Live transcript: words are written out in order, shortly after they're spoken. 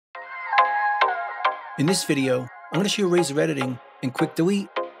In this video, I'm going to show you razor editing and quick delete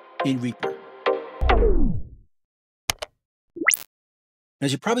in Reaper.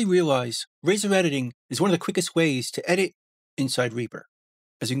 As you probably realize, razor editing is one of the quickest ways to edit inside Reaper,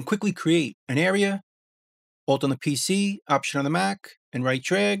 as you can quickly create an area, Alt on the PC, Option on the Mac, and right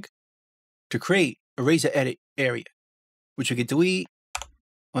drag to create a razor edit area, which we can delete,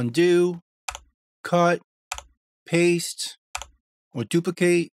 undo, cut, paste, or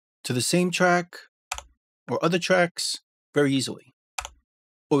duplicate to the same track or other tracks very easily.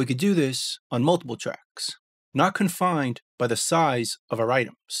 Or we could do this on multiple tracks, not confined by the size of our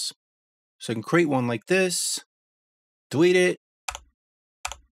items. So I can create one like this, delete it,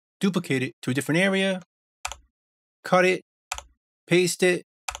 duplicate it to a different area, cut it, paste it,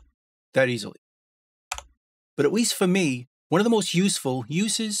 that easily. But at least for me, one of the most useful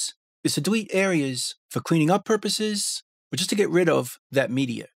uses is to delete areas for cleaning up purposes or just to get rid of that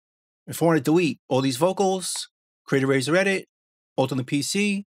media. If I want to delete all these vocals, create a razor edit, Alt on the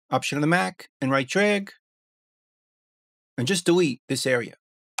PC, Option on the Mac, and right drag, and just delete this area.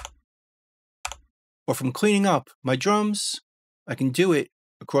 Or from cleaning up my drums, I can do it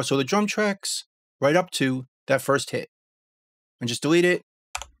across all the drum tracks, right up to that first hit, and just delete it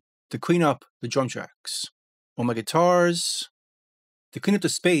to clean up the drum tracks, or my guitars, to clean up the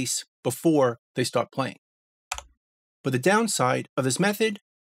space before they start playing. But the downside of this method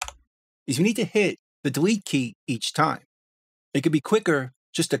is we need to hit the delete key each time. It could be quicker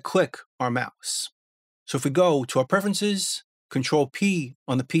just to click our mouse. So if we go to our preferences, Control P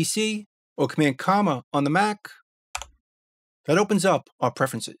on the PC, or Command Comma on the Mac, that opens up our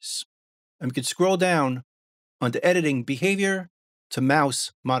preferences. And we can scroll down onto editing behavior to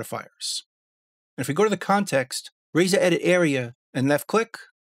mouse modifiers. And if we go to the context, razor edit area, and left click,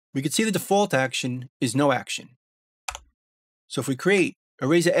 we can see the default action is no action. So if we create a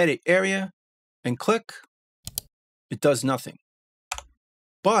razor edit area and click, it does nothing.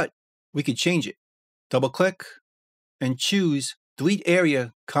 But we could change it. Double click and choose delete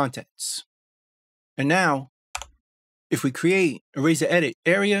area contents. And now, if we create a razor edit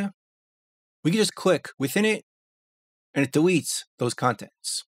area, we can just click within it and it deletes those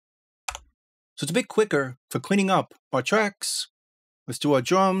contents. So it's a bit quicker for cleaning up our tracks. Let's do our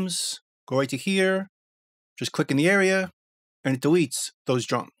drums, go right to here, just click in the area, and it deletes those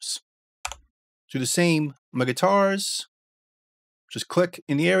drums. Do the same on my guitars, just click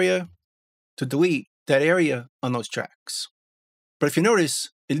in the area to delete that area on those tracks. But if you notice,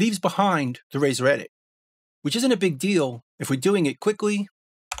 it leaves behind the razor edit, which isn't a big deal if we're doing it quickly.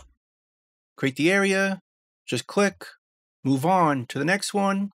 Create the area, just click, move on to the next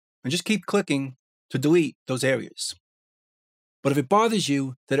one, and just keep clicking to delete those areas. But if it bothers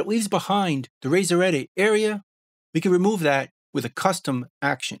you that it leaves behind the razor edit area, we can remove that with a custom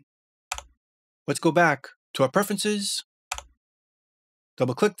action. Let's go back to our preferences,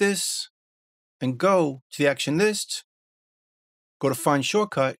 double click this, and go to the action list, go to find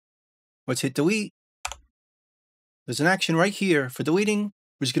shortcut, let's hit delete. There's an action right here for deleting,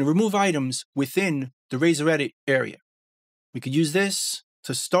 which is going to remove items within the razor edit area. We could use this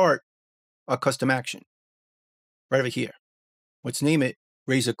to start our custom action, right over here. Let's name it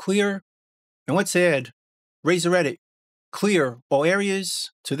razor clear, and let's add razor edit clear all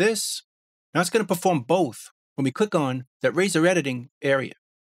areas to this. Now it's going to perform both when we click on that razor editing area.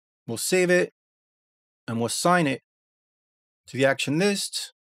 We'll save it and we'll assign it to the action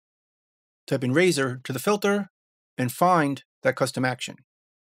list, type in razor to the filter, and find that custom action.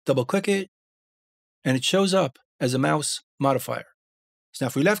 Double click it, and it shows up as a mouse modifier. So now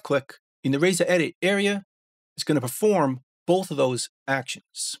if we left click in the razor edit area, it's going to perform both of those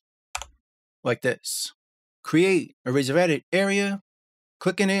actions like this. Create a razor edit area,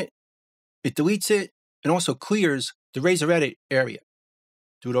 click in it, it deletes it, and also clears the razor edit area.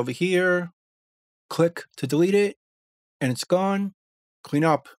 Do it over here, click to delete it, and it's gone. Clean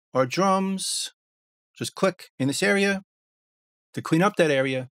up our drums, just click in this area to clean up that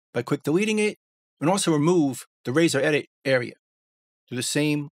area by quick deleting it, and also remove the razor edit area. Do the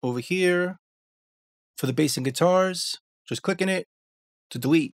same over here. For the bass and guitars, just click in it to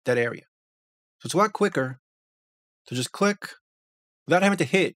delete that area. So it's a lot quicker to just click without having to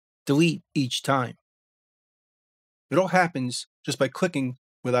hit delete each time. It all happens just by clicking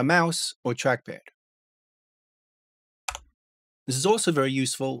with our mouse or trackpad. This is also very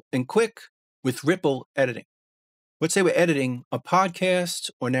useful and quick with ripple editing. Let's say we're editing a podcast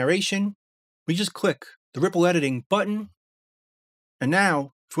or narration. We just click the ripple editing button. And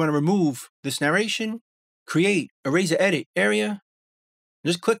now, if we want to remove this narration, create a razor edit area,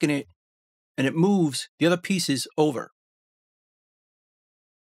 just click in it, and it moves the other pieces over.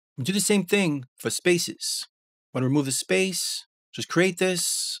 We do the same thing for spaces. Want to remove the space, just create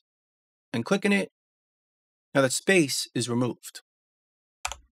this and click in it. Now that space is removed.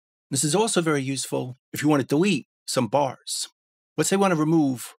 This is also very useful if you want to delete some bars. Let's say I want to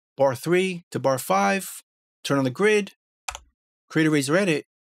remove bar 3 to bar 5, turn on the grid, create a razor edit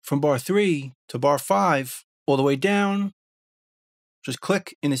from bar 3 to bar 5 all the way down. Just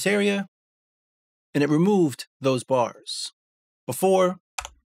click in this area and it removed those bars before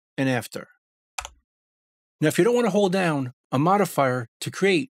and after. Now, if you don't want to hold down a modifier to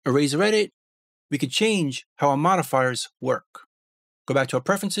create a razor edit, we could change how our modifiers work. Go back to our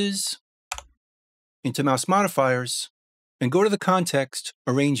preferences, into mouse modifiers, and go to the context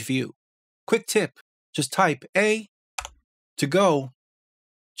arrange view. Quick tip, just type A to go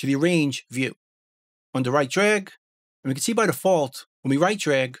to the arrange view. Under right drag, and we can see by default, when we right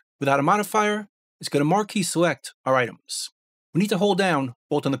drag without a modifier, it's going to marquee select our items. We need to hold down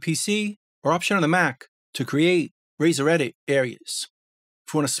both on the PC or Option on the Mac to create razor edit areas.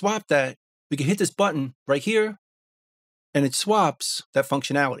 If we want to swap that, we can hit this button right here, and it swaps that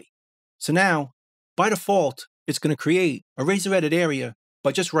functionality. So now, by default, it's going to create a razor edit area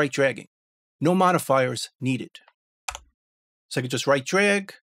by just right dragging. No modifiers needed. So I can just right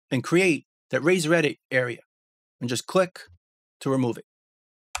drag and create that razor edit area and just click to remove it.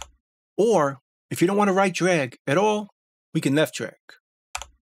 Or if you don't want to right drag at all, we can left drag.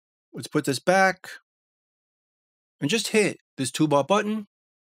 Let's put this back and just hit this toolbar button.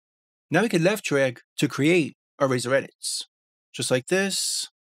 Now we can left drag to create our razor edits, just like this.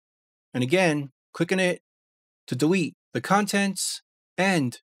 And again, click on it to delete the contents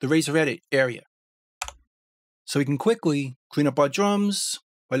and the razor edit area. So we can quickly clean up our drums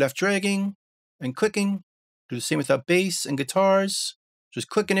by left dragging and clicking. Do the same with our bass and guitars. Just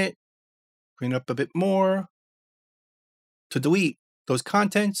clicking it, clean up a bit more to delete those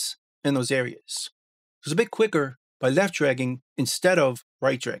contents and those areas. So it's a bit quicker by left dragging instead of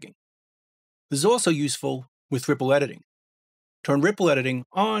right dragging. This is also useful with ripple editing. Turn ripple editing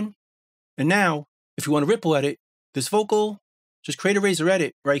on, and now if you want to ripple edit this vocal, just create a razor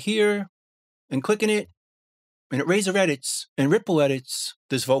edit right here and click in it, and it razor edits and ripple edits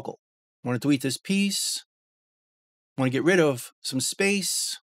this vocal. Want to delete this piece, want to get rid of some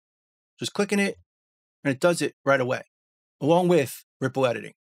space, just click in it, and it does it right away, along with ripple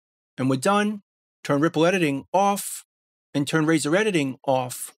editing. And we're done. Turn ripple editing off and turn razor editing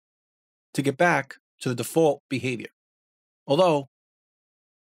off to get back to the default behavior. Although,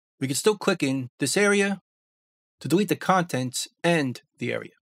 we can still click in this area to delete the contents and the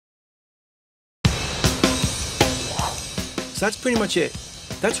area. So that's pretty much it.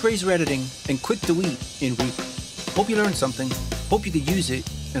 That's razor editing and quick delete in Reaper. Hope you learned something, hope you could use it,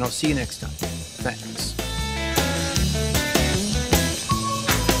 and I'll see you next time. Thanks.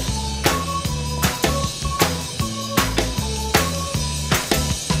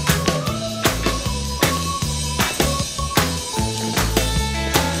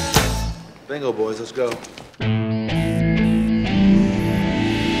 Bingo, boys, let's go.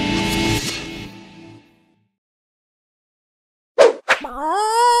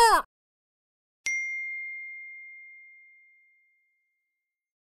 Bye.